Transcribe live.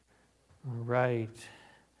All right.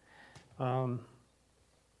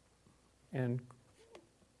 And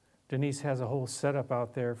Denise has a whole setup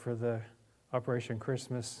out there for the Operation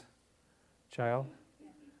Christmas Child.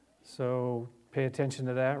 So pay attention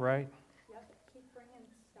to that, right? Yep, keep bringing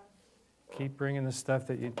stuff. Keep bringing the stuff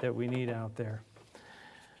that we need out there.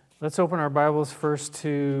 Let's open our Bibles first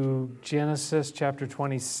to Genesis chapter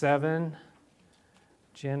 27.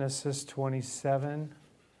 Genesis 27.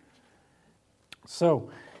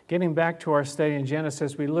 So, getting back to our study in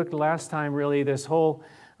Genesis, we looked last time really this whole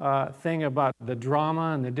thing about the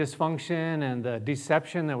drama and the dysfunction and the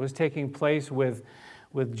deception that was taking place with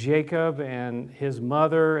Jacob and his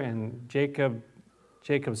mother and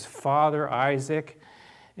Jacob's father, Isaac.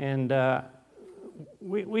 And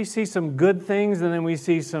we see some good things, and then we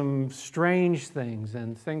see some strange things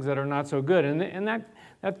and things that are not so good. And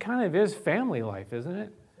that kind of is family life, isn't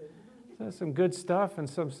it? There's some good stuff and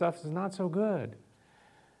some stuff is not so good.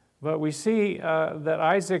 But we see that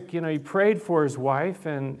Isaac, he prayed for his wife,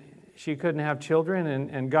 and she couldn't have children,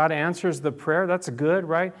 and God answers the prayer. That's good,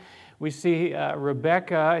 right? We see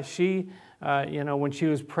Rebecca, she, when she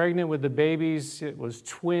was pregnant with the babies, it was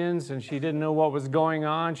twins, and she didn't know what was going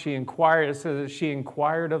on. She inquired, it says that she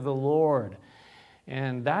inquired of the Lord.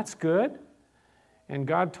 And that's good. And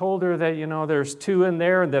God told her that, there's two in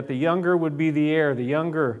there, and that the younger would be the heir. The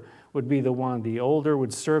younger would be the one. The older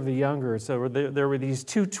would serve the younger. So there were these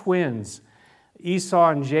two twins,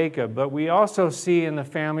 Esau and Jacob. But we also see in the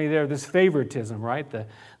family there this favoritism, right?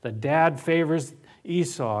 The dad favors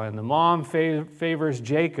Esau, and the mom favors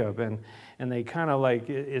Jacob. And they kind of like,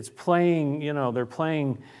 it's playing, they're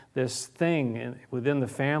playing this thing within the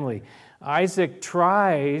family. Isaac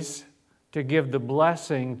tries to give the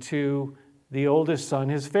blessing to the oldest son,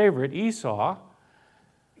 his favorite, Esau.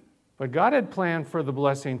 But God had planned for the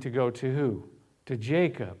blessing to go to who? To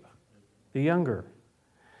Jacob, the younger.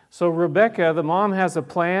 So Rebecca, the mom, has a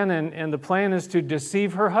plan, and the plan is to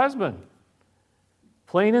deceive her husband.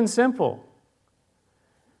 Plain and simple.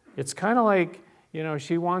 It's kind of like,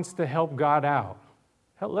 she wants to help God out.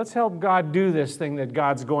 Let's help God do this thing that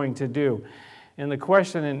God's going to do. And the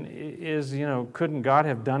question is, couldn't God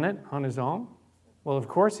have done it on his own? Well, of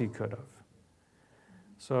course he could have.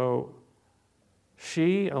 So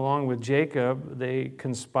she, along with Jacob, they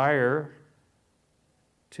conspire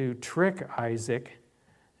to trick Isaac,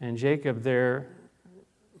 and Jacob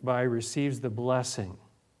thereby receives the blessing.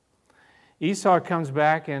 Esau comes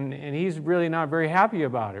back, and he's really not very happy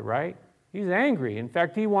about it, right? He's angry. In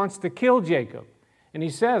fact, he wants to kill Jacob. And he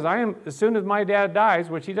says, as soon as my dad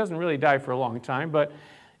dies, which he doesn't really die for a long time, but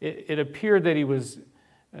it appeared that he was,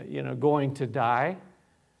 going to die.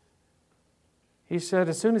 He said,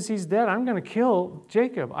 as soon as he's dead, I'm going to kill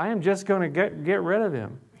Jacob. I am just going to get rid of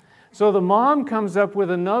him. So the mom comes up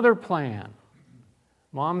with another plan.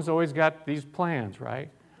 Mom's always got these plans,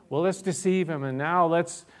 right? Well, let's deceive him, and now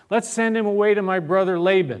let's send him away to my brother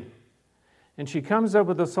Laban. And she comes up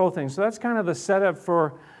with this whole thing. So that's kind of the setup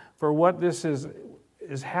for what this is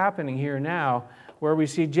happening here now, where we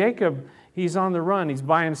see Jacob, he's on the run, he's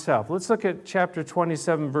by himself. Let's look at chapter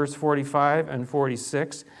 27, verse 45 and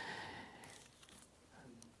 46.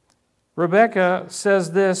 Rebecca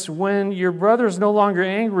says this, when your brother is no longer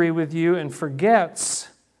angry with you and forgets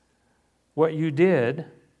what you did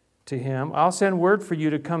to him, I'll send word for you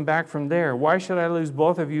to come back from there. Why should I lose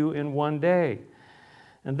both of you in one day?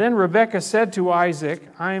 And then Rebekah said to Isaac,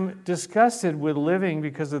 I'm disgusted with living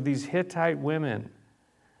because of these Hittite women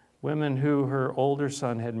who her older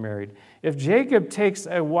son had married. If Jacob takes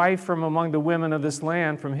a wife from among the women of this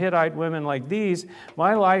land, from Hittite women like these,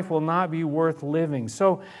 my life will not be worth living.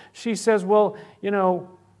 So she says, well,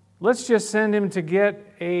 let's just send him to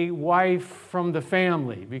get a wife from the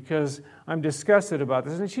family because I'm disgusted about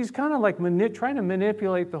this. And she's kind of like trying to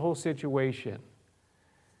manipulate the whole situation.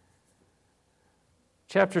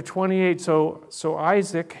 Chapter 28, so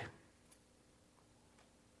Isaac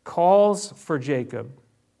calls for Jacob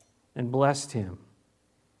and blessed him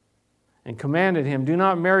and commanded him, do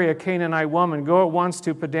not marry a Canaanite woman. Go at once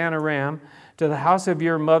to Padan Aram, to the house of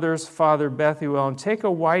your mother's father Bethuel, and take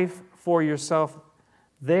a wife for yourself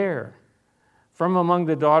there from among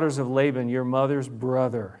the daughters of Laban, your mother's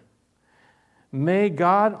brother. May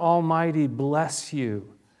God Almighty bless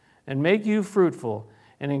you and make you fruitful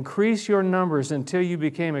and increase your numbers until you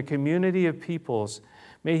became a community of peoples.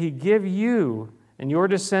 May he give you and your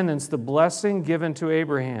descendants the blessing given to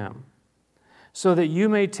Abraham, so that you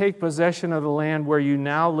may take possession of the land where you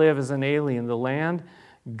now live as an alien, the land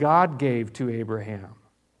God gave to Abraham.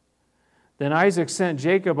 Then Isaac sent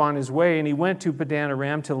Jacob on his way, and he went to Padan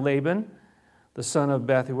Aram to Laban, the son of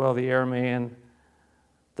Bethuel the Aramean,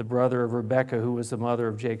 the brother of Rebekah, who was the mother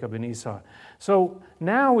of Jacob and Esau. So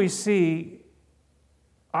now we see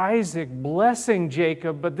Isaac blessing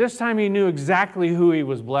Jacob, but this time he knew exactly who he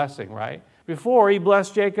was blessing, right? Before he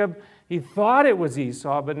blessed Jacob, he thought it was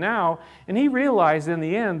Esau, but now, and he realized in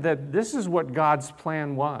the end that this is what God's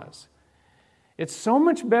plan was. It's so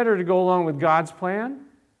much better to go along with God's plan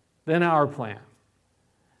than our plan.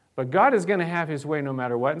 But God is going to have his way no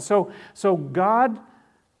matter what. And so God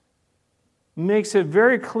makes it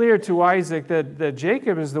very clear to Isaac that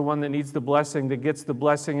Jacob is the one that needs the blessing, that gets the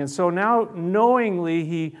blessing. And so now knowingly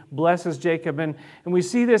he blesses Jacob. And we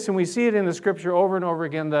see this, and we see it in the scripture over and over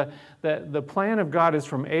again. The plan of God is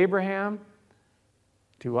from Abraham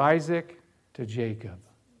to Isaac to Jacob.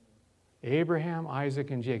 Abraham,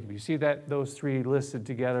 Isaac, and Jacob. You see those three listed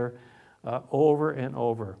together over and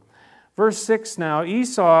over. Verse 6 now,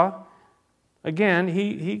 Esau, again,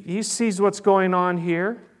 he sees what's going on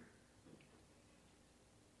here.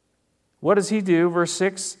 What does he do? Verse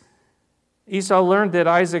 6, Esau learned that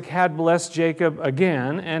Isaac had blessed Jacob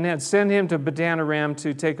again and had sent him to Padan Aram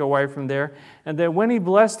to take a wife from there, and that when he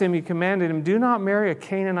blessed him, he commanded him, do not marry a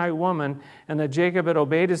Canaanite woman, and that Jacob had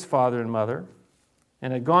obeyed his father and mother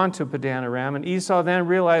and had gone to Padan Aram. And Esau then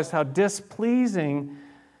realized how displeasing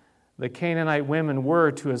the Canaanite women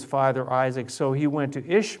were to his father Isaac, so he went to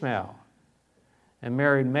Ishmael and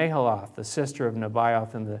married Mahalath, the sister of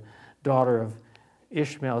Nebaioth and the daughter of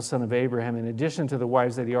Ishmael, son of Abraham, in addition to the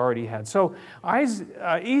wives that he already had. So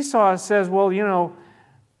Esau says, well,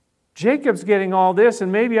 Jacob's getting all this, and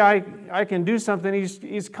maybe I can do something.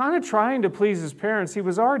 He's kind of trying to please his parents. He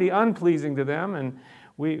was already unpleasing to them, and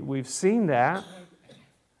we've seen that.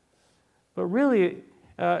 But really,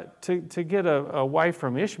 to get a wife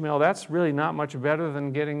from Ishmael, that's really not much better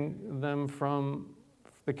than getting them from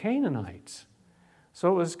the Canaanites.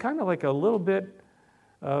 So it was kind of like a little bit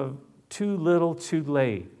of too little, too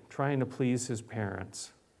late, trying to please his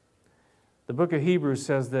parents. The book of Hebrews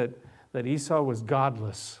says that Esau was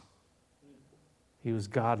godless. He was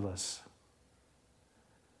godless.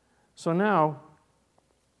 So now,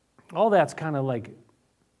 all that's kind of like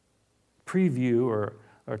preview or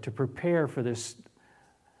to prepare for this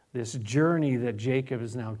journey that Jacob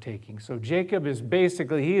is now taking. So Jacob is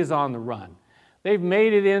basically, he is on the run. They've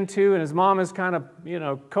made it into, and his mom has kind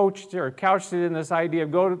of, coached or couched it in this idea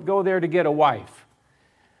of go there to get a wife.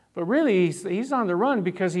 But really, he's on the run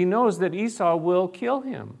because he knows that Esau will kill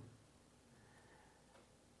him.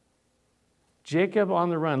 Jacob on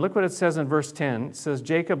the run. Look what it says in verse 10. It says,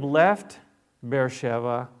 Jacob left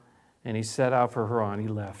Beersheba, and he set out for Haran. He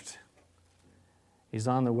left. He's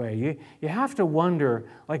on the way. You have to wonder,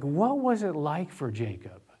 what was it like for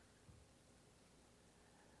Jacob?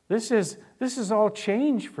 This is all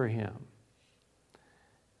change for him.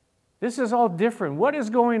 This is all different. What is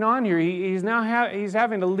going on here? He's now he's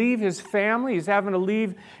having to leave his family. He's having to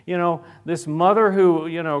leave, this mother who,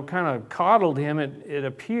 kind of coddled him, it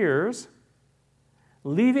appears,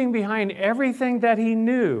 leaving behind everything that he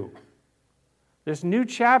knew. This new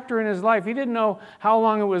chapter in his life. He didn't know how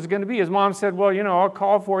long it was going to be. His mom said, well, I'll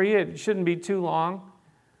call for you. It shouldn't be too long.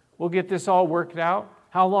 We'll get this all worked out.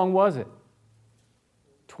 How long was it?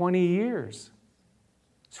 20 years.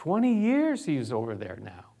 20 years he's over there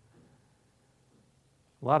now.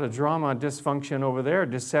 A lot of drama and dysfunction over there,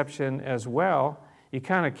 deception as well. You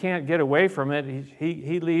kind of can't get away from it.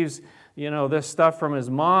 He leaves, this stuff from his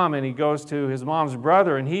mom, and he goes to his mom's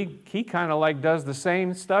brother, and he kind of does the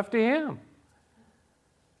same stuff to him.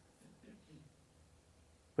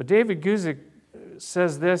 But David Guzik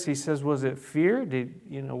says this. He says, was it fear?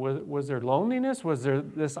 Was there loneliness? Was there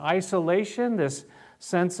this isolation, this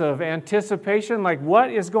sense of anticipation? What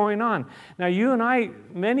is going on? Now, you and I,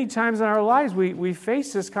 many times in our lives, we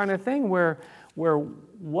face this kind of thing where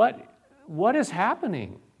what is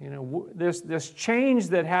happening? This change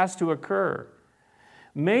that has to occur.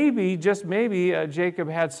 Maybe, just maybe, Jacob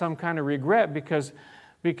had some kind of regret because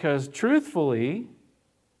truthfully,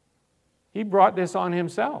 he brought this on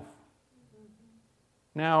himself.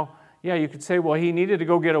 Now, yeah, you could say, well, he needed to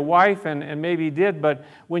go get a wife, and maybe he did, but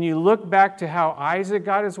when you look back to how Isaac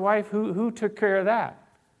got his wife, who took care of that?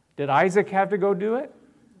 Did Isaac have to go do it?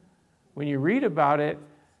 When you read about it,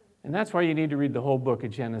 and that's why you need to read the whole book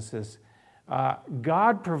of Genesis,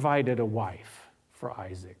 God provided a wife for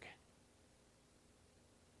Isaac.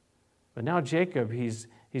 But now Jacob, he's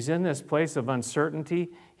in this place of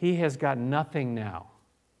uncertainty. He has got nothing now.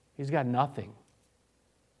 He's got nothing.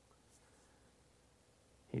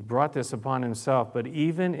 He brought this upon himself. But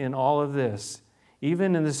even in all of this,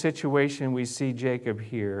 even in the situation we see Jacob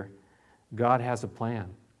here, God has a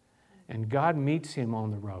plan. And God meets him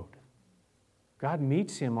on the road. God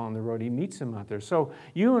meets him on the road. He meets him out there. So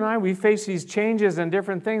you and I, we face these changes and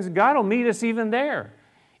different things. God will meet us even there.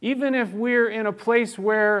 Even if we're in a place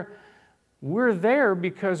where we're there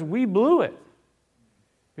because we blew it.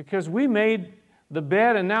 Because we made the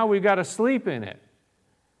bed and now we've got to sleep in it.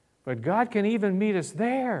 But God can even meet us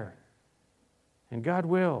there. And God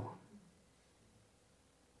will.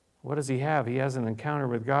 What does he have? He has an encounter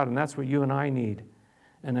with God, and that's what you and I need.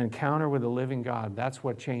 An encounter with the living God. That's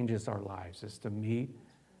what changes our lives, is to meet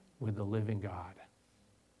with the living God.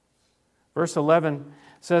 Verse 11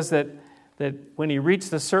 says that when he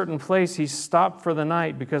reached a certain place, he stopped for the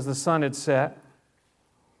night because the sun had set.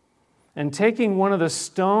 And taking one of the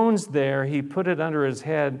stones there, he put it under his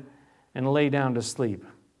head and lay down to sleep.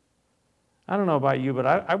 I don't know about you, but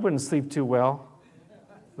I wouldn't sleep too well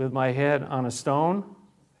with my head on a stone.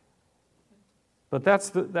 But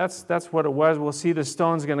that's what it was. We'll see the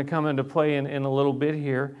stone's going to come into play in a little bit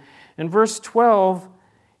here. In verse 12,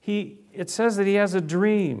 it says that he has a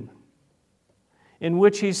dream in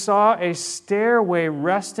which he saw a stairway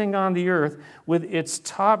resting on the earth with its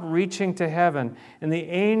top reaching to heaven. And the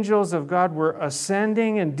angels of God were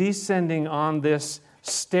ascending and descending on this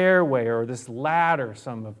stairway, or this ladder,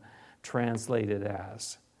 some have translated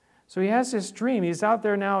as. So he has this dream. He's out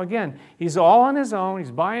there now again. He's all on his own.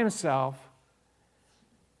 He's by himself.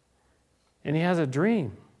 And he has a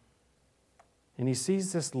dream. And he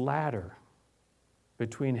sees this ladder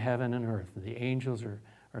between heaven and earth. The angels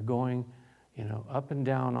are going, up and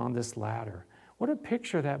down on this ladder. What a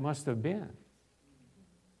picture that must have been.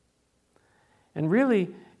 And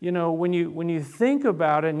really, when you think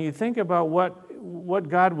about it and you think about what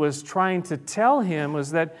God was trying to tell him,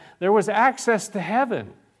 was that there was access to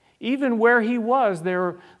heaven. Even where he was,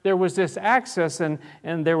 there was this access and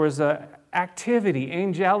there was a activity,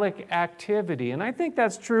 angelic activity. And I think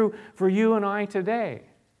that's true for you and I today.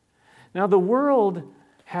 Now, the world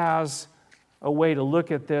has a way to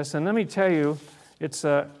look at this, and let me tell you, it's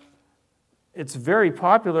very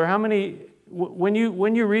popular. How many, when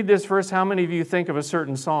you read this verse, how many of you think of a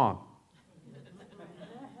certain song?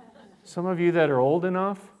 Some of you that are old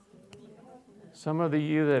enough, some of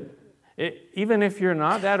you that, even if you're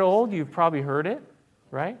not that old, you've probably heard it,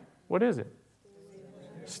 right? What is it?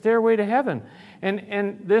 Stairway to Heaven.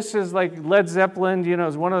 And this is like Led Zeppelin,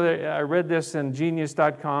 is one of the, I read this in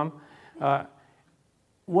genius.com,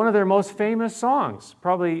 one of their most famous songs,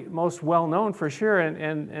 probably most well-known for sure,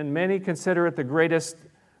 and many consider it the greatest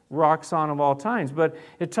rock song of all times. But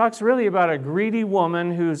it talks really about a greedy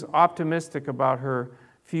woman who's optimistic about her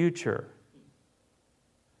future.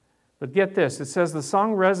 But get this, it says the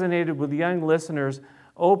song resonated with young listeners,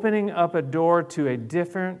 opening up a door to a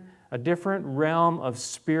different realm of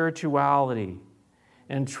spirituality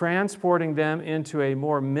and transporting them into a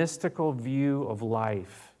more mystical view of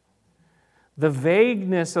life. The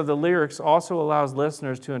vagueness of the lyrics also allows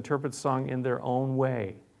listeners to interpret the song in their own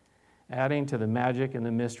way, adding to the magic and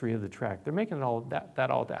the mystery of the track. They're making it all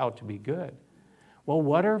out to be good. Well,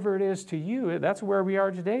 whatever it is to you, that's where we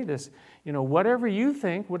are today. This, whatever you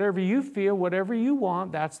think, whatever you feel, whatever you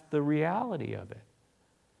want, that's the reality of it.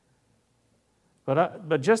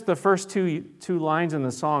 But just the first two lines in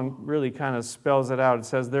the song really kind of spells it out. It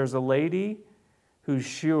says, there's a lady who's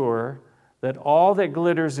sure that all that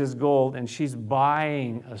glitters is gold, and she's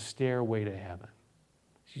buying a stairway to heaven.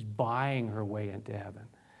 She's buying her way into heaven.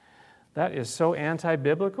 That is so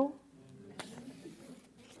anti-biblical.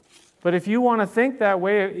 But if you want to think that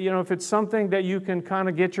way, if it's something that you can kind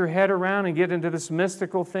of get your head around and get into this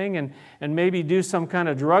mystical thing and maybe do some kind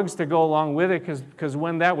of drugs to go along with it, because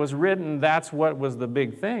when that was written, that's what was the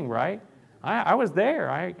big thing, right? I was there.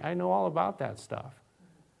 I know all about that stuff.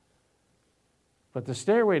 But the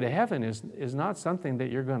stairway to heaven is not something that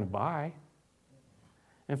you're going to buy.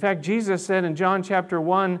 In fact, Jesus said in John chapter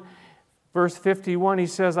 1, verse 51, he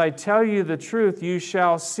says, I tell you the truth, you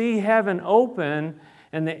shall see heaven open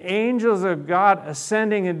and the angels of God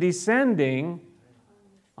ascending and descending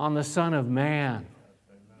on the Son of Man.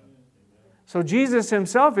 So Jesus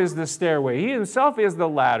himself is the stairway. He himself is the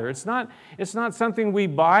ladder. It's not something we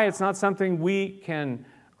buy. It's not something we can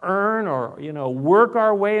earn or work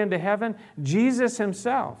our way into heaven. Jesus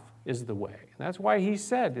himself is the way. That's why he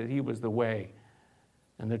said that he was the way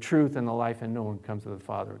and the truth and the life, and no one comes to the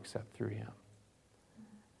Father except through him.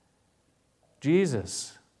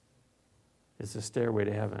 Jesus is the stairway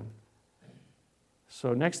to heaven.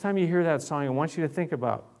 So next time you hear that song, I want you to think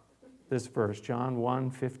about this verse, John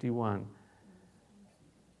 1:51.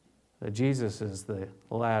 That Jesus is the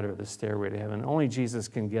ladder, the stairway to heaven. Only Jesus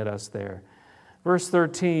can get us there. Verse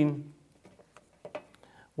 13,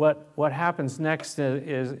 what happens next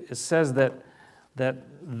is it says that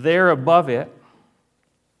there above it,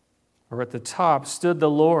 or at the top, stood the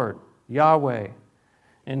Lord, Yahweh.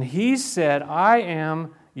 And he said, I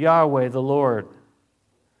am Yahweh, the Lord,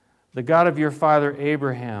 the God of your father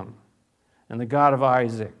Abraham, and the God of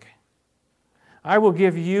Isaac. I will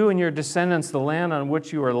give you and your descendants the land on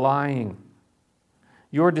which you are lying.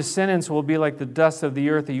 Your descendants will be like the dust of the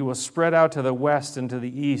earth, that you will spread out to the west and to the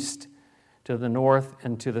east, to the north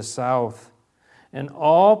and to the south. And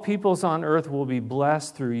all peoples on earth will be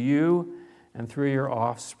blessed through you and through your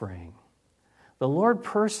offspring. The Lord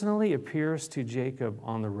personally appears to Jacob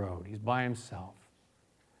on the road. He's by himself.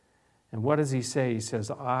 And what does he say? He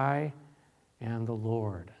says, I am the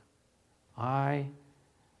Lord. I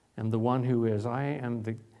am the one who is. I am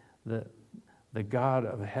the God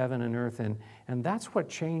of heaven and earth. And that's what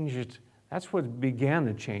changed. That's what began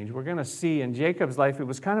the change. We're going to see in Jacob's life, it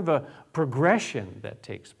was kind of a progression that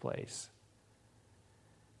takes place.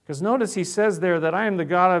 Because notice he says there that I am the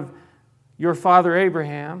God of your father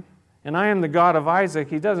Abraham, and I am the God of Isaac.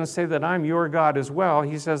 He doesn't say that I'm your God as well.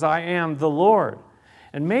 He says, I am the Lord.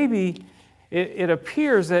 And maybe it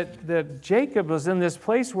appears that Jacob was in this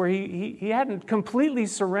place where he hadn't completely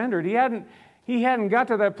surrendered. He hadn't got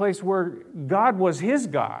to that place where God was his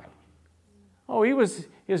God. Oh, he was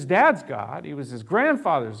his dad's God. He was his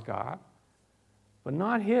grandfather's God, but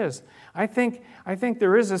not his. I think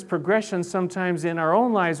there is this progression sometimes in our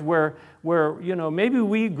own lives where maybe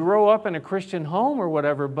we grow up in a Christian home or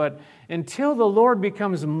whatever, but until the Lord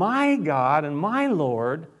becomes my God and my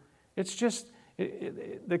Lord, it's just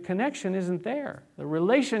the connection isn't there. The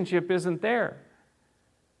relationship isn't there.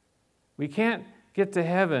 We can't get to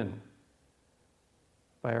heaven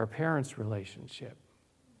by our parents' relationship.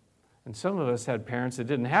 And some of us had parents that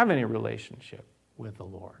didn't have any relationship with the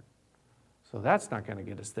Lord. So that's not going to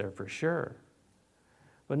get us there for sure.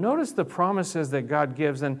 But notice the promises that God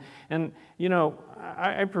gives. And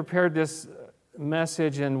I prepared this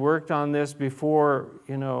message and worked on this before,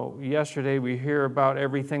 yesterday we hear about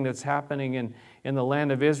everything that's happening in the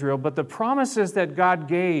land of Israel. But the promises that God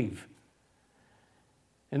gave,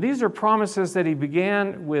 and these are promises that he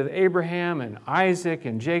began with Abraham and Isaac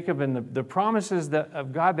and Jacob, and the promises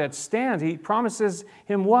of God that stand. He promises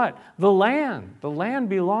him what? The land. The land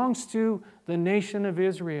belongs to the nation of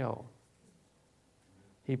Israel.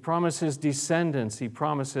 He promises descendants. He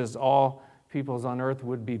promises all peoples on earth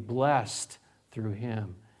would be blessed through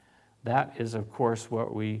him. That is, of course,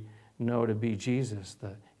 what we know to be Jesus,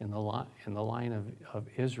 in the line of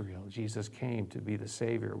Israel. Jesus came to be the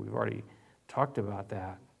Savior. We've already talked about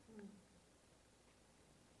that.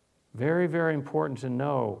 Very, very important to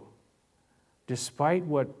know, despite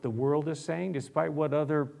what the world is saying, despite what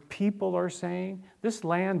other people are saying, this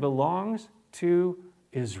land belongs to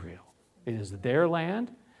Israel. It is their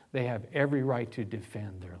land. They have every right to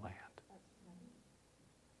defend their land.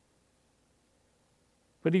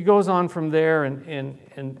 But he goes on from there, and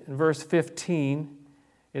in verse 15,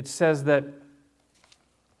 it says that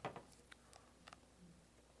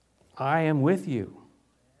I am with you,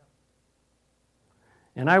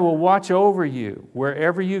 and I will watch over you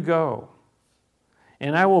wherever you go,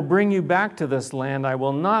 and I will bring you back to this land. I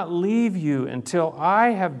will not leave you until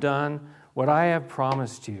I have done what I have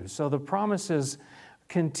promised you. So the promises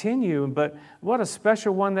continue, but what a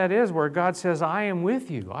special one that is, where God says, I am with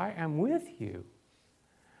you. I am with you.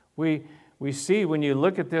 We see when you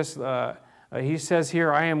look at this, he says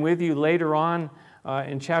here, I am with you. Later on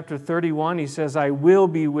in chapter 31, he says, I will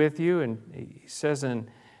be with you. And he says in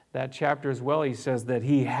that chapter as well, he says that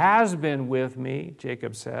he has been with me,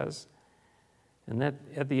 Jacob says. And that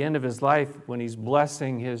at the end of his life, when he's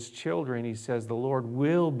blessing his children, he says, the Lord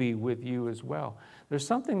will be with you as well. There's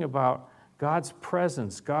something about God's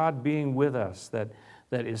presence, God being with us, that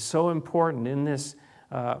is so important in this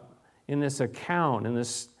account, in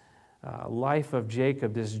this life of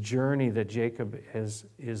Jacob, this journey that Jacob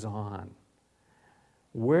is on.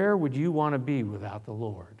 Where would you want to be without the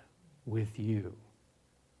Lord with you?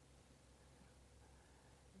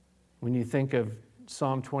 When you think of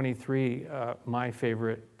Psalm 23, my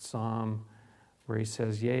favorite psalm, where he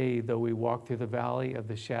says, yea, though we walk through the valley of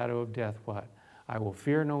the shadow of death, what? I will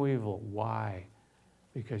fear no evil. Why?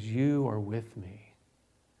 Because you are with me.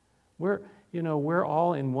 We're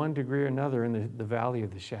all in one degree or another in the valley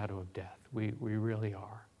of the shadow of death. We really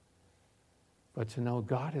are. But to know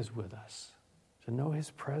God is with us, to know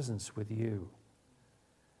his presence with you.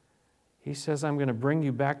 He says, I'm going to bring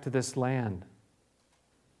you back to this land.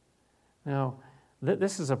 Now,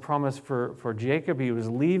 this is a promise for Jacob. He was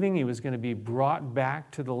leaving. He was going to be brought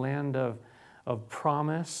back to the land of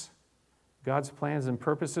promise, God's plans and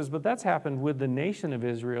purposes. But that's happened with the nation of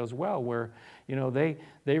Israel as well, where they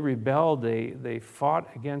rebelled, they fought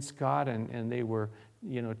against God, and they were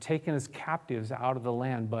taken as captives out of the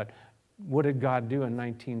land. But what did God do in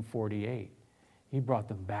 1948? He brought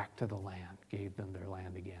them back to the land, gave them their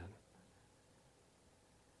land again.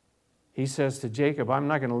 He says to Jacob, I'm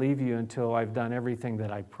not going to leave you until I've done everything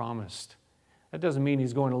that I promised. That doesn't mean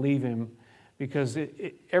he's going to leave him, because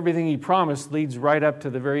everything he promised leads right up to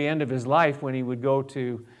the very end of his life when he would go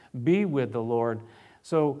to be with the Lord.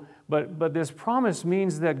 So, but this promise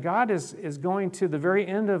means that God is going to the very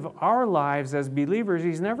end of our lives as believers.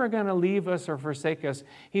 He's never going to leave us or forsake us.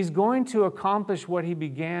 He's going to accomplish what he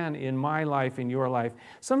began in my life, in your life.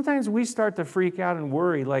 Sometimes we start to freak out and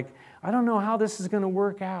worry, like, I don't know how this is going to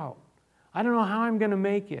work out. I don't know how I'm going to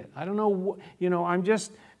make it. I don't know, I'm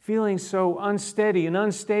just feeling so unsteady and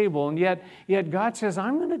unstable. And yet God says,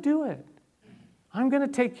 I'm going to do it. I'm going to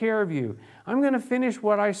take care of you. I'm going to finish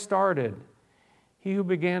what I started. He who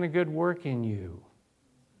began a good work in you.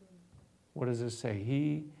 What does it say?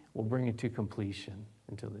 He will bring it to completion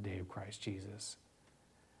until the day of Christ Jesus.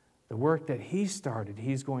 The work that he started,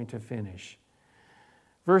 he's going to finish.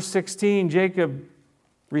 Verse 16, Jacob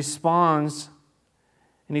responds,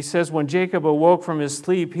 and he says, when Jacob awoke from his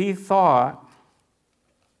sleep, he thought,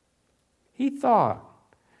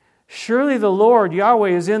 surely the Lord,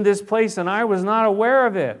 Yahweh, is in this place, and I was not aware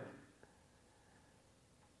of it.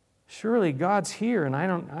 Surely God's here, and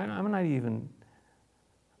I'm not even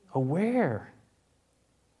aware.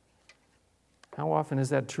 How often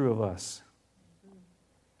is that true of us?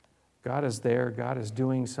 God is there, God is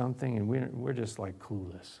doing something, and we're just like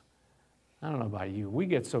clueless. I don't know about you. We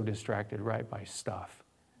get so distracted right by stuff,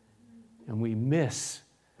 and we miss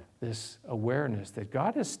this awareness that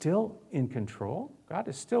God is still in control. God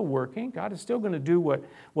is still working. God is still going to do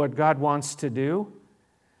what God wants to do.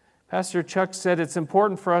 Pastor Chuck said it's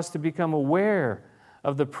important for us to become aware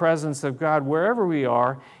of the presence of God wherever we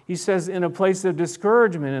are. He says in a place of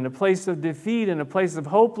discouragement, in a place of defeat, in a place of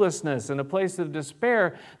hopelessness, in a place of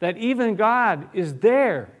despair, that even God is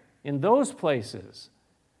there in those places.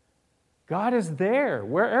 God is there.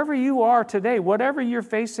 Wherever you are today, whatever you're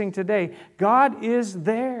facing today, God is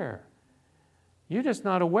there. You're just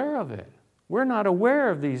not aware of it. We're not aware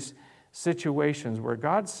of these situations where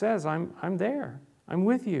God says, I'm there. I'm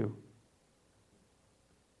with you.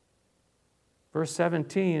 Verse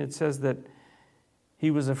 17, it says that he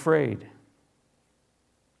was afraid.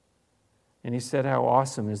 And he said, how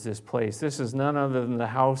awesome is this place? This is none other than the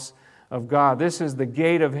house of God. This is the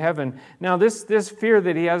gate of heaven. Now, this fear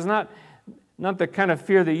that he has, not the kind of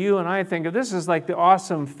fear that you and I think of. This is like the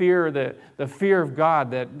awesome fear, the fear of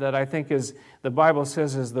God that I think is, the Bible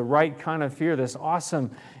says, is the right kind of fear. This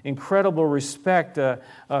awesome, incredible respect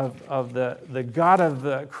of the God of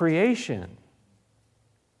the creation.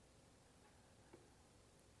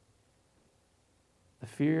 The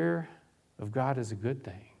fear of God is a good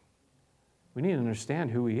thing. We need to understand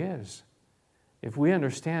who he is. If we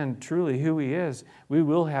understand truly who he is, we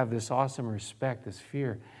will have this awesome respect, this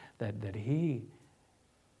fear that he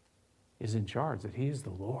is in charge, that he is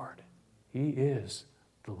the Lord. He is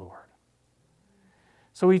the Lord.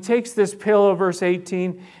 So he takes this pillow, verse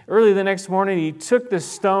 18. Early the next morning, he took the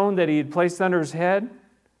stone that he had placed under his head,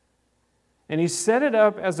 and he set it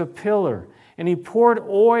up as a pillar, and he poured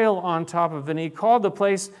oil on top of it, and he called the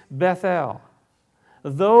place Bethel,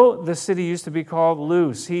 though the city used to be called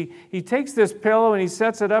Luz. He takes this pillow and he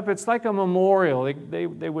sets it up. It's like a memorial. They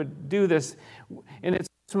would do this, and it's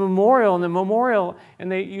a memorial, and the memorial,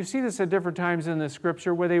 and you see this at different times in the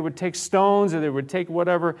scripture where they would take stones or they would take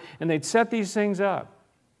whatever, and they'd set these things up.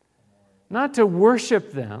 Not to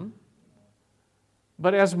worship them,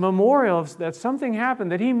 but as memorials that something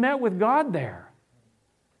happened, that he met with God there.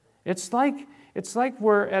 It's like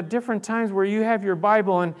we're at different times where you have your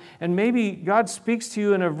Bible and maybe God speaks to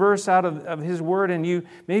you in a verse out of his word, and you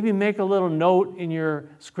maybe make a little note in your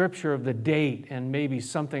scripture of the date and maybe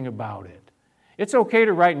something about it. It's okay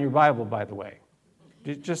to write in your Bible, by the way,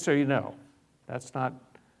 just so you know. That's not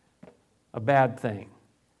a bad thing.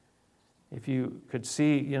 If you could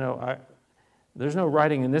see, there's no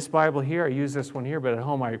writing in this Bible here. I use this one here, but at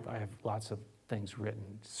home I have lots of things written,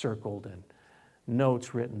 circled, and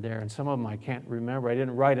notes written there. And some of them I can't remember. I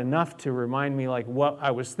didn't write enough to remind me like what I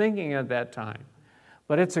was thinking at that time.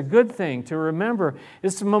 But it's a good thing to remember.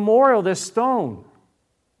 It's a memorial, this stone,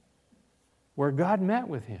 where God met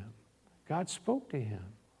with him. God spoke to him.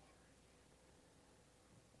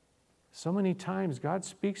 So many times God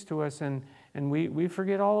speaks to us and we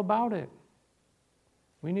forget all about it.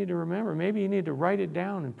 We need to remember. Maybe you need to write it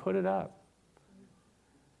down and put it up.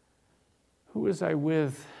 Who was I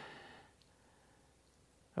with?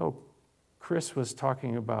 Chris was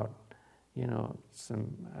talking about, we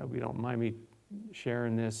don't mind me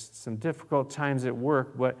sharing this, some difficult times at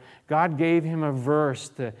work, but God gave him a verse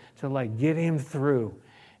to like get him through.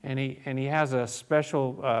 And he has a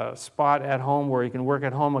special spot at home where he can work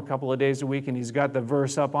at home a couple of days a week, and he's got the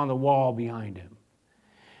verse up on the wall behind him.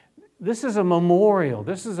 This is a memorial.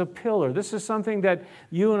 This is a pillar. This is something that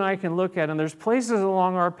you and I can look at. And there's places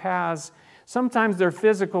along our paths. Sometimes they're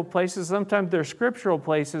physical places. Sometimes they're scriptural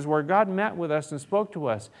places where God met with us and spoke to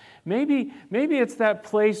us. Maybe it's that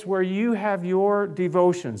place where you have your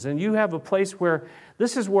devotions and you have a place where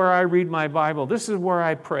this is where I read my Bible. This is where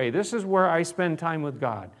I pray. This is where I spend time with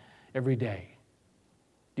God every day.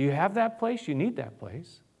 Do you have that place? You need that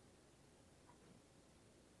place.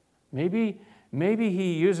 Maybe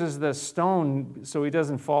he uses the stone so he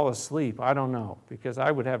doesn't fall asleep. I don't know, because I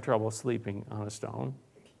would have trouble sleeping on a stone.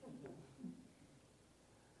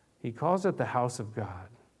 He calls it the house of God,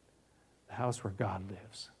 the house where God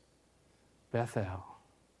lives, Bethel.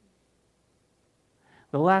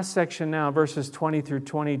 The last section now, verses 20 through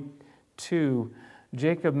 22,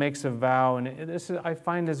 Jacob makes a vow, and I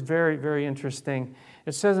find this very, very interesting.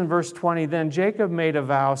 It says in verse 20, "Then Jacob made a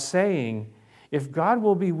vow, saying, 'If God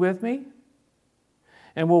will be with me,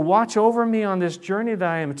 and will watch over me on this journey that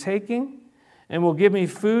I am taking, and will give me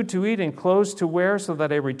food to eat and clothes to wear so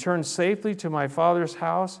that I return safely to my father's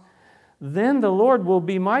house, then the Lord will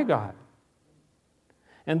be my God.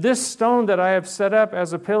 And this stone that I have set up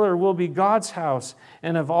as a pillar will be God's house,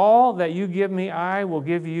 and of all that you give me, I will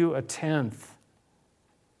give you a tenth.'"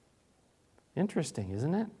 Interesting,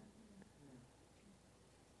 isn't it?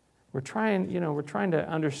 We're trying to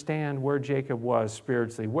understand where Jacob was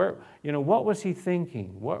spiritually. What was he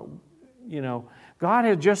thinking? God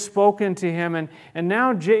had just spoken to him, and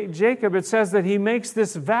now Jacob, it says that he makes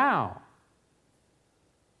this vow.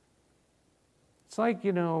 It's like,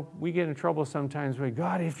 we get in trouble sometimes with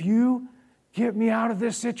God, if you get me out of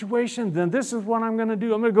this situation, then this is what I'm going to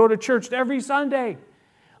do. I'm going to go to church every Sunday.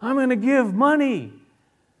 I'm going to give money.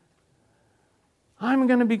 I'm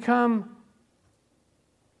going to become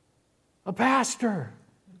a pastor.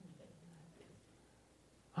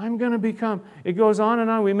 I'm going to become... It goes on and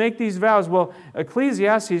on. We make these vows. Well,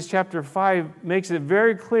 Ecclesiastes chapter 5 makes it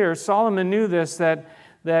very clear. Solomon knew this, that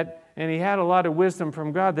and he had a lot of wisdom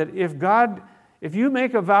from God, that if you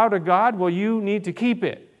make a vow to God, well, you need to keep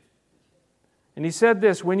it. And he said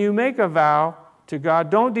this, "When you make a vow to God,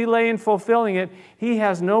 don't delay in fulfilling it. He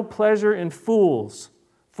has no pleasure in fools.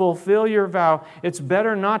 Fulfill your vow. It's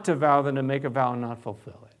better not to vow than to make a vow and not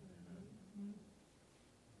fulfill it."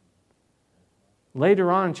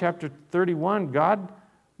 Later on, chapter 31, God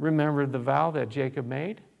remembered the vow that Jacob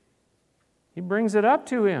made. He brings it up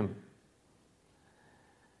to him.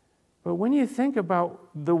 But when you think about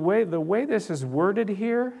the way this is worded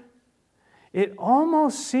here, it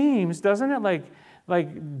almost seems, doesn't it,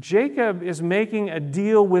 like Jacob is making a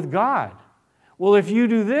deal with God. Well, if you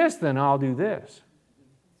do this, then I'll do this.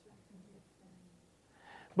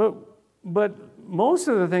 But most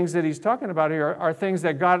of the things that he's talking about here are things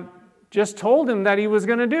that God just told him that he was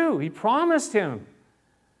going to do. He promised him.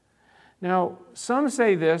 Now, some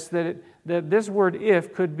say this, that this word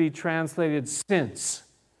 "if" could be translated "since."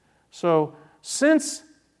 So, since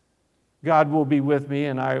God will be with me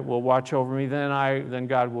and I will watch over me, then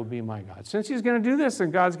God will be my God. Since he's going to do this,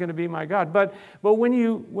 then God's going to be my God. But when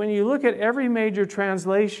you look at every major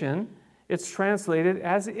translation, it's translated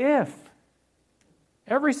as "if."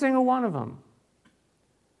 Every single one of them.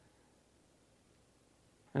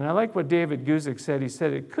 And I like what David Guzik said. He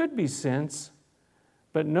said it could be "since,"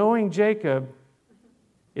 but knowing Jacob,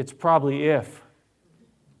 it's probably "if."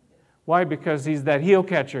 Why? Because he's that heel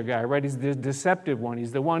catcher guy, right? He's the deceptive one.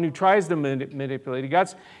 He's the one who tries to manipulate.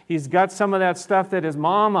 He's got some of that stuff that his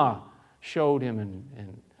mama showed him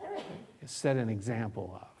and set an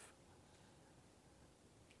example of.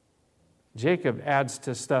 Jacob adds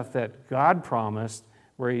to stuff that God promised,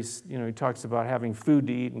 where he talks about having food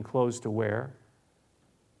to eat and clothes to wear.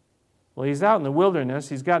 Well, he's out in the wilderness.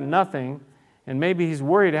 He's got nothing. And maybe he's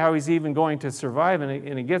worried how he's even going to survive. And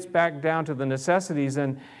it gets back down to the necessities.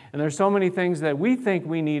 And there's so many things that we think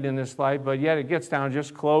we need in this life, but yet it gets down to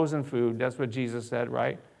just clothes and food. That's what Jesus said,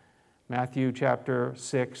 right? Matthew chapter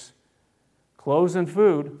 6. Clothes and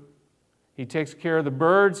food. He takes care of the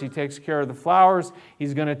birds. He takes care of the flowers.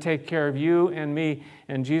 He's going to take care of you and me.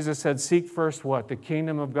 And Jesus said, seek first what? The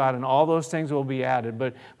kingdom of God. And all those things will be added.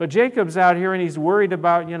 But Jacob's out here and he's worried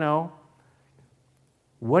about,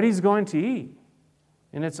 what he's going to eat.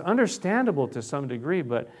 And it's understandable to some degree,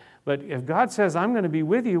 but if God says, I'm going to be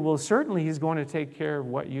with you, well, certainly he's going to take care of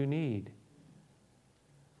what you need.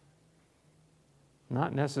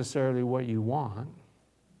 Not necessarily what you want,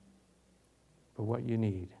 but what you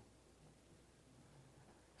need.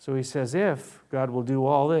 So he says, if God will do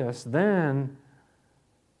all this, then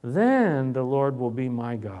the Lord will be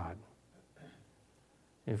my God.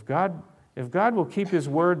 If God will keep his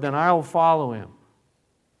word, then I'll follow him.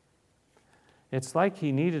 It's like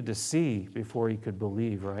he needed to see before he could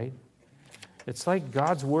believe, right? It's like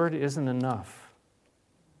God's word isn't enough.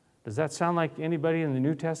 Does that sound like anybody in the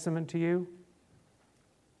New Testament to you?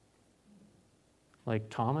 Like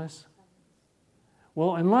Thomas?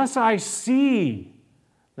 Well, unless I see,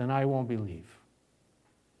 then I won't believe.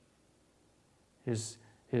 His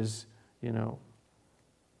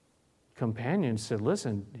companion said,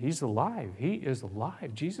 listen, he's alive. He is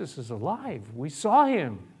alive. Jesus is alive. We saw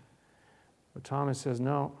him. But Thomas says,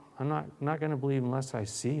 no, I'm not going to believe unless I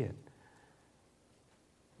see it.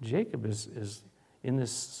 Jacob is in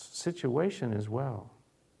this situation as well.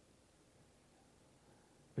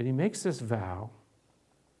 But he makes this vow.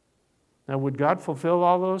 Now, would God fulfill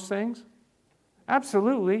all those things?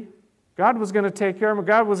 Absolutely. God was going to take care of him.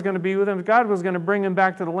 God was going to be with him. God was going to bring him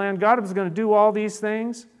back to the land. God was going to do all these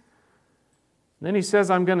things. Then he says,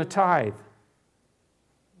 I'm going to tithe.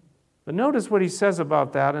 But notice what he says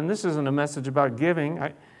about that, and this isn't a message about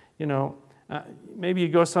giving. Maybe you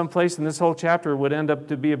go someplace and this whole chapter would end up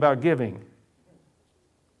to be about giving.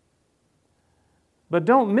 But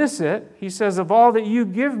don't miss it. He says, of all that you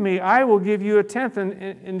give me, I will give you a tenth.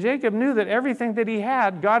 And Jacob knew that everything that he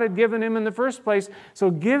had, God had given him in the first place. So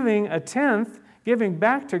giving a tenth, giving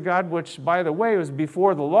back to God, which, by the way, was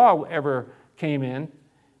before the law ever came in.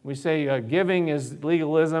 We say giving is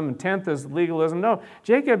legalism and tenth is legalism. No,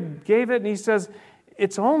 Jacob gave it and he says,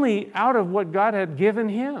 it's only out of what God had given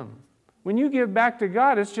him. When you give back to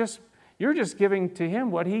God, you're just giving to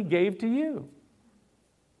him what he gave to you.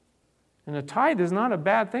 And a tithe is not a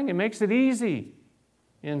bad thing. It makes it easy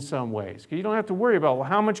in some ways. You don't have to worry about, well,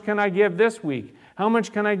 how much can I give this week? How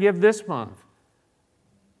much can I give this month?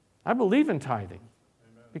 I believe in tithing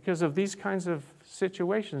because of these kinds of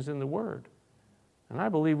situations in the Word. And I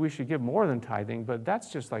believe we should give more than tithing, but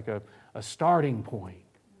that's just like a starting point.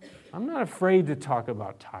 I'm not afraid to talk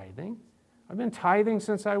about tithing. I've been tithing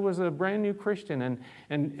since I was a brand new Christian.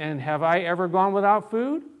 And have I ever gone without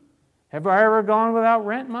food? Have I ever gone without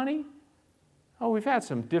rent money? Oh, we've had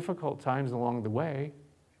some difficult times along the way,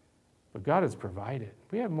 but God has provided.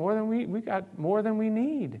 We got more than we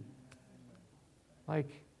need.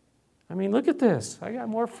 Look at this. I got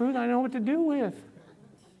more food than I know what to do with.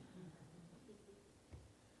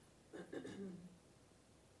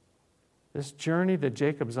 This journey that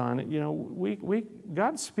Jacob's on,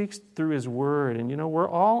 God speaks through his word, and we're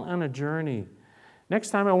all on a journey. Next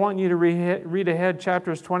time I want you to read ahead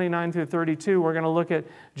chapters 29 through 32. We're going to look at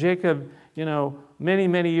Jacob, many,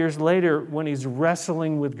 many years later when he's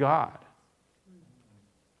wrestling with God.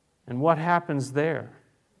 And what happens there?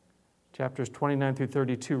 Chapters 29 through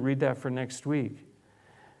 32. Read that for next week.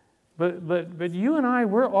 But you and I,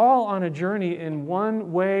 we're all on a journey in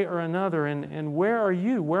one way or another. And where are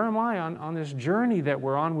you? Where am I on this journey that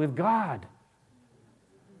we're on with God?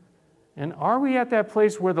 And are we at that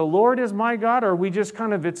place where the Lord is my God, or are we just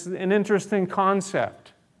it's an interesting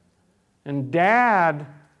concept? And Dad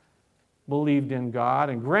believed in God,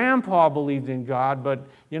 and Grandpa believed in God, but,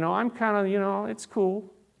 I'm it's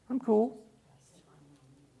cool. I'm cool.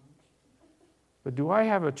 But do I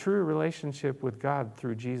have a true relationship with God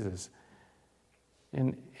through Jesus?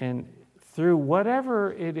 And through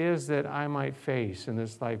whatever it is that I might face in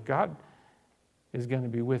this life, God is going to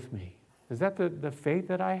be with me. Is that the faith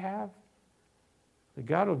that I have? That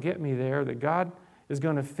God will get me there, that God is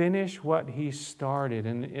going to finish what he started.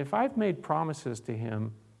 And if I've made promises to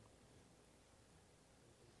him,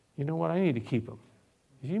 you know what? I need to keep them.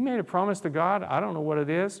 If you made a promise to God, I don't know what it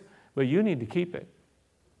is, but you need to keep it.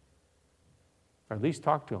 Or at least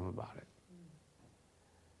talk to him about it.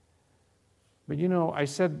 But I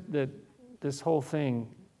said that this whole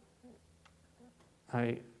thing,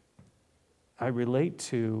 I relate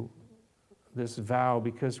to this vow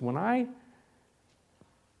because when I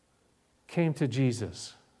came to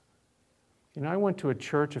Jesus, I went to a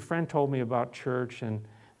church. A friend told me about church, and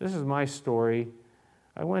this is my story.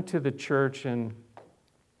 I went to the church, and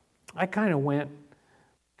I kind of went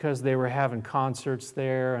because they were having concerts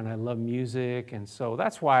there, and I love music, and so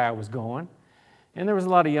that's why I was going. And there was a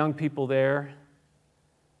lot of young people there.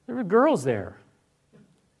 There were girls there.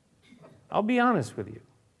 I'll be honest with you.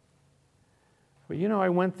 But I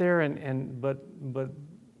went there, but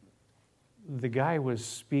the guy was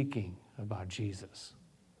speaking about Jesus.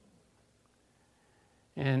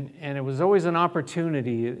 And it was always an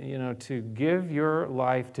opportunity, to give your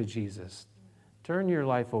life to Jesus. Turn your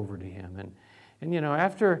life over to him. And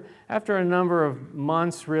after a number of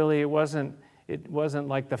months, really, it it wasn't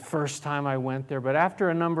like the first time I went there, but after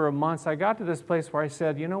a number of months, I got to this place where I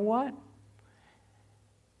said, you know what?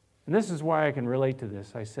 And this is why I can relate to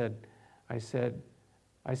this. I said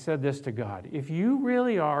this to God. If you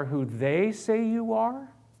really are who they say you are,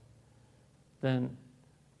 then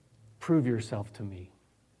prove yourself to me,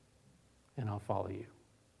 and I'll follow you.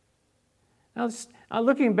 Now,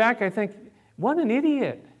 looking back, I think, what an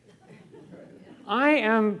idiot. I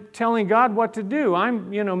am telling God what to do. I'm,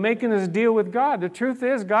 making this deal with God. The truth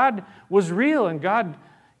is, God was real, and God,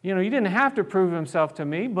 He didn't have to prove Himself to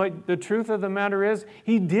me, but the truth of the matter is,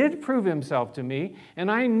 He did prove Himself to me,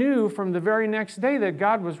 and I knew from the very next day that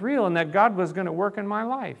God was real and that God was going to work in my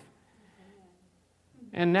life.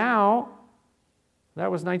 And now,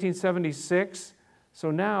 that was 1976,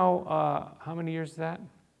 so now, how many years is that?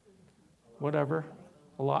 Whatever,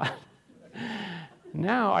 a lot.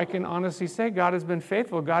 Now I can honestly say God has been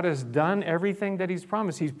faithful. God has done everything that He's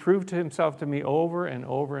promised. He's proved Himself to me over and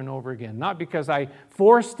over and over again. Not because I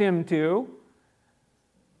forced Him to,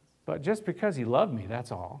 but just because He loved me, that's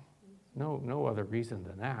all. No other reason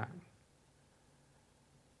than that.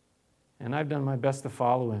 And I've done my best to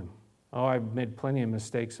follow Him. Oh, I've made plenty of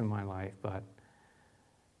mistakes in my life, but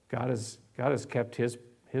God has kept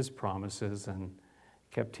His promises and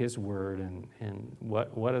kept His word, and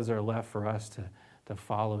what is there left for us to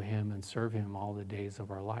follow Him and serve Him all the days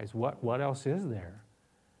of our lives? What else is there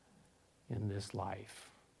in this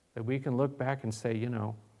life that we can look back and say,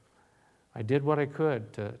 I did what I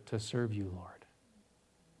could to serve you, Lord.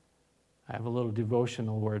 I have a little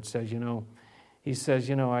devotional where it says, He says,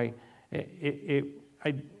 it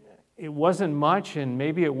wasn't much, and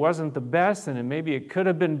maybe it wasn't the best, and maybe it could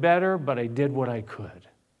have been better, but I did what I could.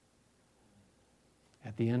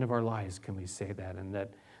 At the end of our lives, can we say that? And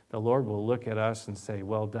that the Lord will look at us and say,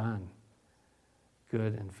 well done,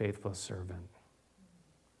 good and faithful servant.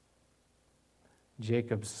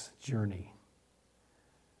 Jacob's journey.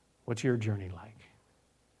 What's your journey like?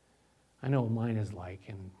 I know what mine is like,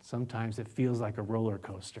 and sometimes it feels like a roller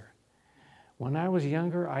coaster. When I was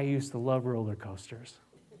younger, I used to love roller coasters.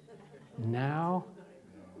 Now,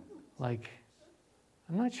 I'm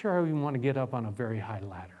not sure I even want to get up on a very high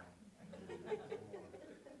ladder.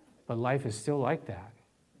 But life is still like that.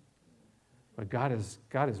 But God is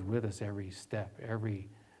with us every step, every,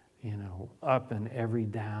 up and every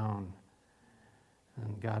down.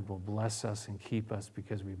 And God will bless us and keep us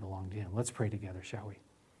because we belong to Him. Let's pray together, shall we?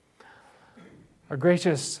 Our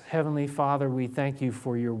gracious Heavenly Father, we thank You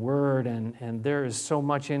for Your word, and there is so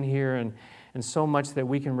much in here and so much that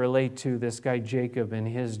we can relate to this guy Jacob and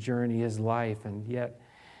his journey, his life, and yet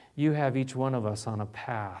You have each one of us on a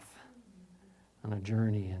path, on a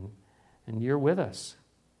journey, and You're with us.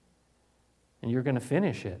 And You're going to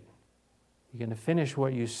finish it. You're going to finish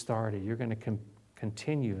what You started. You're going to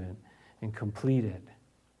continue and complete it.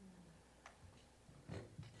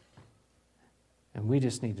 And we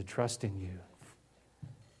just need to trust in You,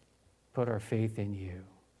 put our faith in You,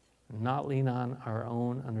 and not lean on our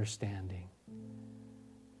own understanding.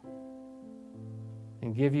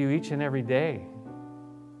 And give You each and every day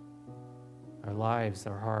our lives,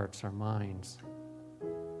 our hearts, our minds.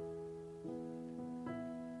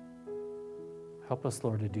 Help us,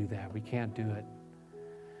 Lord, to do that. We can't do it.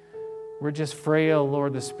 We're just frail,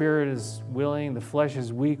 Lord. The spirit is willing, the flesh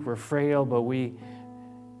is weak. We're frail, but we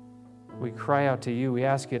cry out to You. We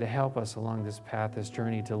ask You to help us along this path, this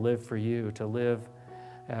journey, to live for You, to live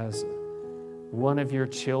as one of Your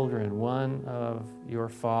children, one of Your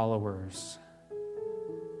followers.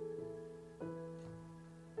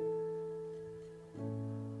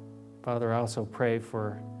 Father, I also pray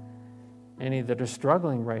for any that are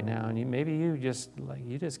struggling right now, and maybe you just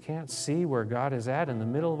can't see where God is at in the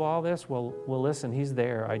middle of all this. Well, listen, He's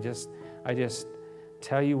there. I just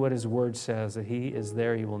tell you what His word says, that He is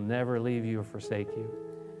there. He will never leave you or forsake you.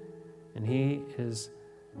 And He is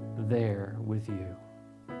there with you.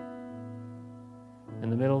 In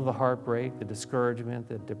the middle of the heartbreak, the discouragement,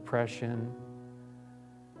 the depression,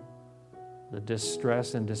 the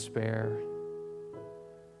distress and despair,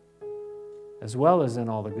 as well as in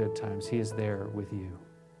all the good times, He is there with you.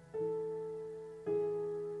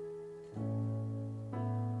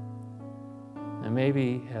 And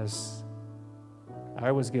maybe as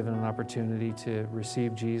I was given an opportunity to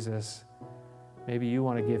receive Jesus, maybe you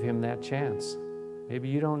want to give Him that chance. Maybe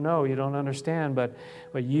you don't know, you don't understand, but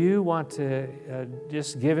you want to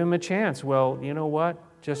just give Him a chance. Well, you know what?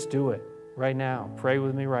 Just do it right now. Pray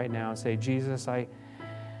with me right now and say, Jesus,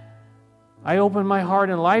 I open my heart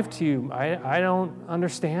and life to You. I don't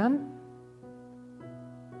understand,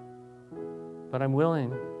 but I'm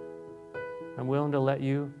willing. I'm willing to let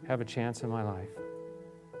You have a chance in my life.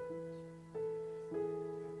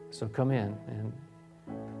 So come in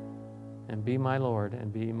and be my Lord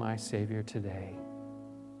and be my Savior today.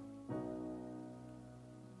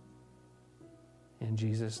 In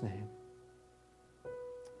Jesus' name.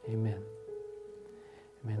 Amen.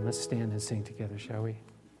 Amen. Let's stand and sing together, shall we?